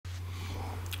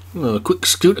A quick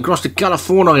scoot across to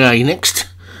California next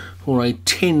for a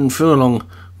 10 furlong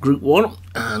Group 1.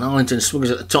 And Arlington Swingers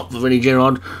at the top for Vinnie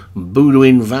Gerard,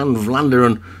 Boudouin Van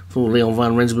Vlanderen for Leon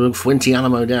Van Rensburg, Fuente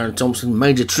Alamo Darren Thompson,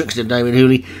 Major Trickster David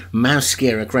Hooley, Mouse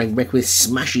Scarer Craig Beckwith,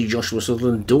 Smashy Joshua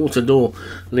Sutherland, Door to Door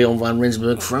Leon Van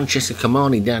Rensburg, Francesca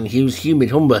Kamani Dan Hughes,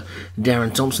 Humid Humber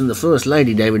Darren Thompson, The First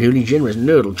Lady David Hooley, Generous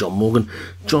Nurdle John Morgan,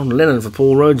 John Lennon for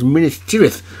Paul Rhodes, Minith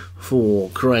Tirith for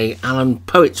Craig Allen,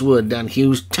 Poet's Word Dan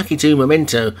Hughes, Takitu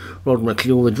Memento Rod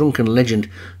McClure, The Drunken Legend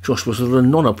Joshua Sutherland,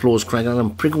 Non-Applause Craig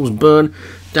Allen, Priggles Burn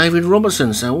David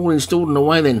Robertson. So all installed and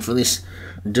away then for this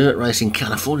dirt race in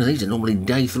California. These are normally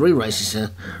day 3 races.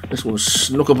 This one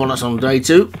snuck up on us on day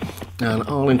 2. And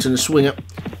Arlington Swinger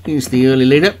is the early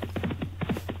leader.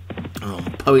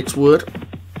 Poet's Word.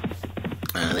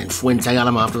 And then Fuente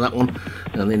Alamo after that one.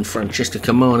 And then Francesca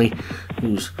Kamani,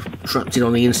 who's trapped in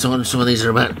on the inside. So these are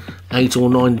about 8 or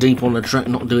 9 deep on the track,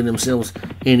 not doing themselves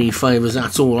any favours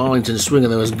at all. Arlington Swinger,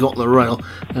 though, has got the rail,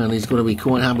 and he's going to be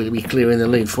quite happy to be clear in the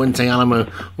lead. Fuente Alamo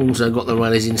also got the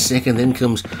rail, is in second. Then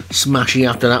comes Smashy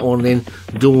after that one. Then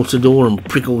Door to Door and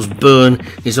Prickles Burn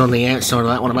is on the outside of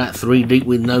that one, about 3 deep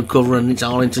with no cover, and it's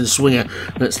Arlington Swinger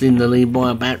that's in the lead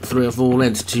by about 3 or 4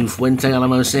 lengths to Fuente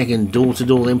Alamo second. Door to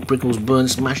Door, then Prickles Burn,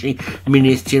 Smashy,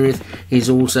 Minith Tirith is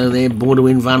also there.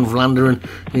 Borderwin Van Vlanderen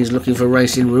is looking for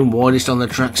racing room. Widest on the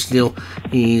track still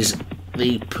is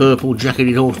the purple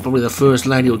jacketed horse, probably the First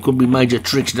Lady, or it could be Major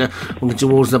Trickster. Looking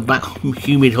towards the back,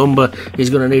 Humid Humber is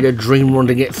going to need a dream run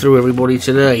to get through everybody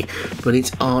today. But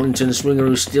it's Arlington Swinger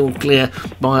who's still clear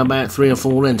by about 3 or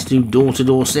 4 lengths to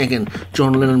Door second.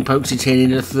 John Lennon pokes his head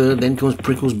into third. Then comes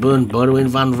Prickles Burn. Bodwin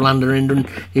Van Vlanderen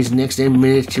is next. Then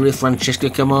Minute Francesca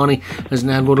Kamani has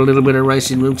now got a little bit of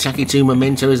racing room. Takitu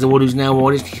Memento is the one who's now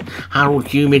widest. Harold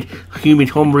Humid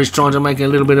Humber is trying to make a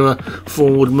little bit of a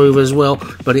forward move as well.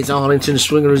 But it's Arlington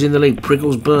Swinger is in the lead.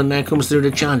 Prickles Burn now comes through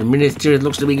the challenge. Minith Tirith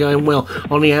looks to be going well.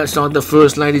 On the outside, the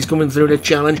First Lady's coming through the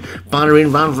challenge. Barterin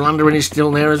Van Vlanderen is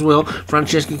still there as well.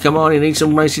 Francesca Kamani needs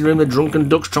some racing room. The Drunken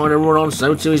Duck's trying to run on.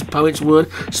 So too is Poet's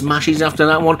Word. Smashes after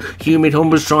that one. Humid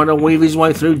Humber's trying to weave his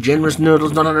way through. Generous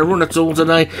Nurdle's not had a run at all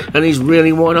today, and he's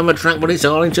really wide on the track, but it's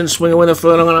Arlington Swinger with a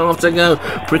furlong and a half to go.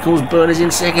 Prickles Burn is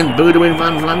in second. Boudouin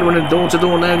Van Vlanderen and Door to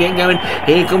Door now getting going.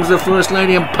 Here comes the First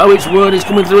Lady, and Poet's Word is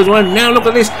coming through as well. Now look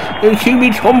at this.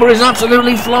 Humid Humber is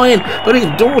absolutely flying, but it's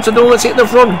Door to Door that's hit the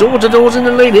front. Door to Door's in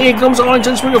the lead. Here comes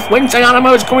Arlington Swinger. Fuente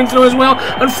Alamo is coming through as well,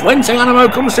 and Fuente Alamo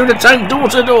comes through to take Door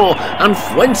to Door, and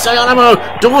Fuente Alamo,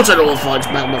 Door to Door fights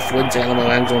back, but Fuente Alamo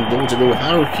hangs on. Door to Door.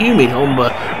 How Humid Humber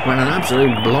ran an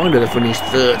absolute blinder to finish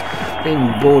third.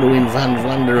 Then Borderwin Van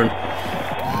Vlanderen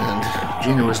and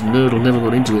Generous Nurdle never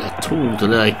got into it at all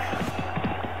today.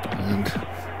 And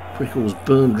Prickles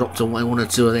Burn dropped away 1 or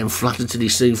 2 of them, fluttered to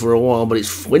deceive for a while, but it's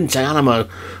Fuente Alamo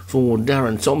for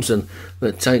Darren Thompson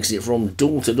that takes it from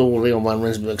Door to Door. Leon Van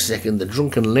Rensburg second, the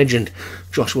Drunken Legend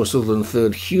Joshua Sutherland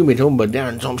third, Humid Humber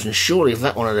Darren Thompson. Surely if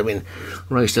that one had been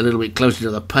raced a little bit closer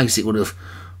to the pace, it would have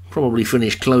probably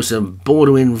finished closer.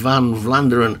 Borderwin Van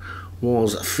Vlanderen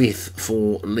was 5th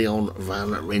for Leon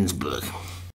Van Rensburg.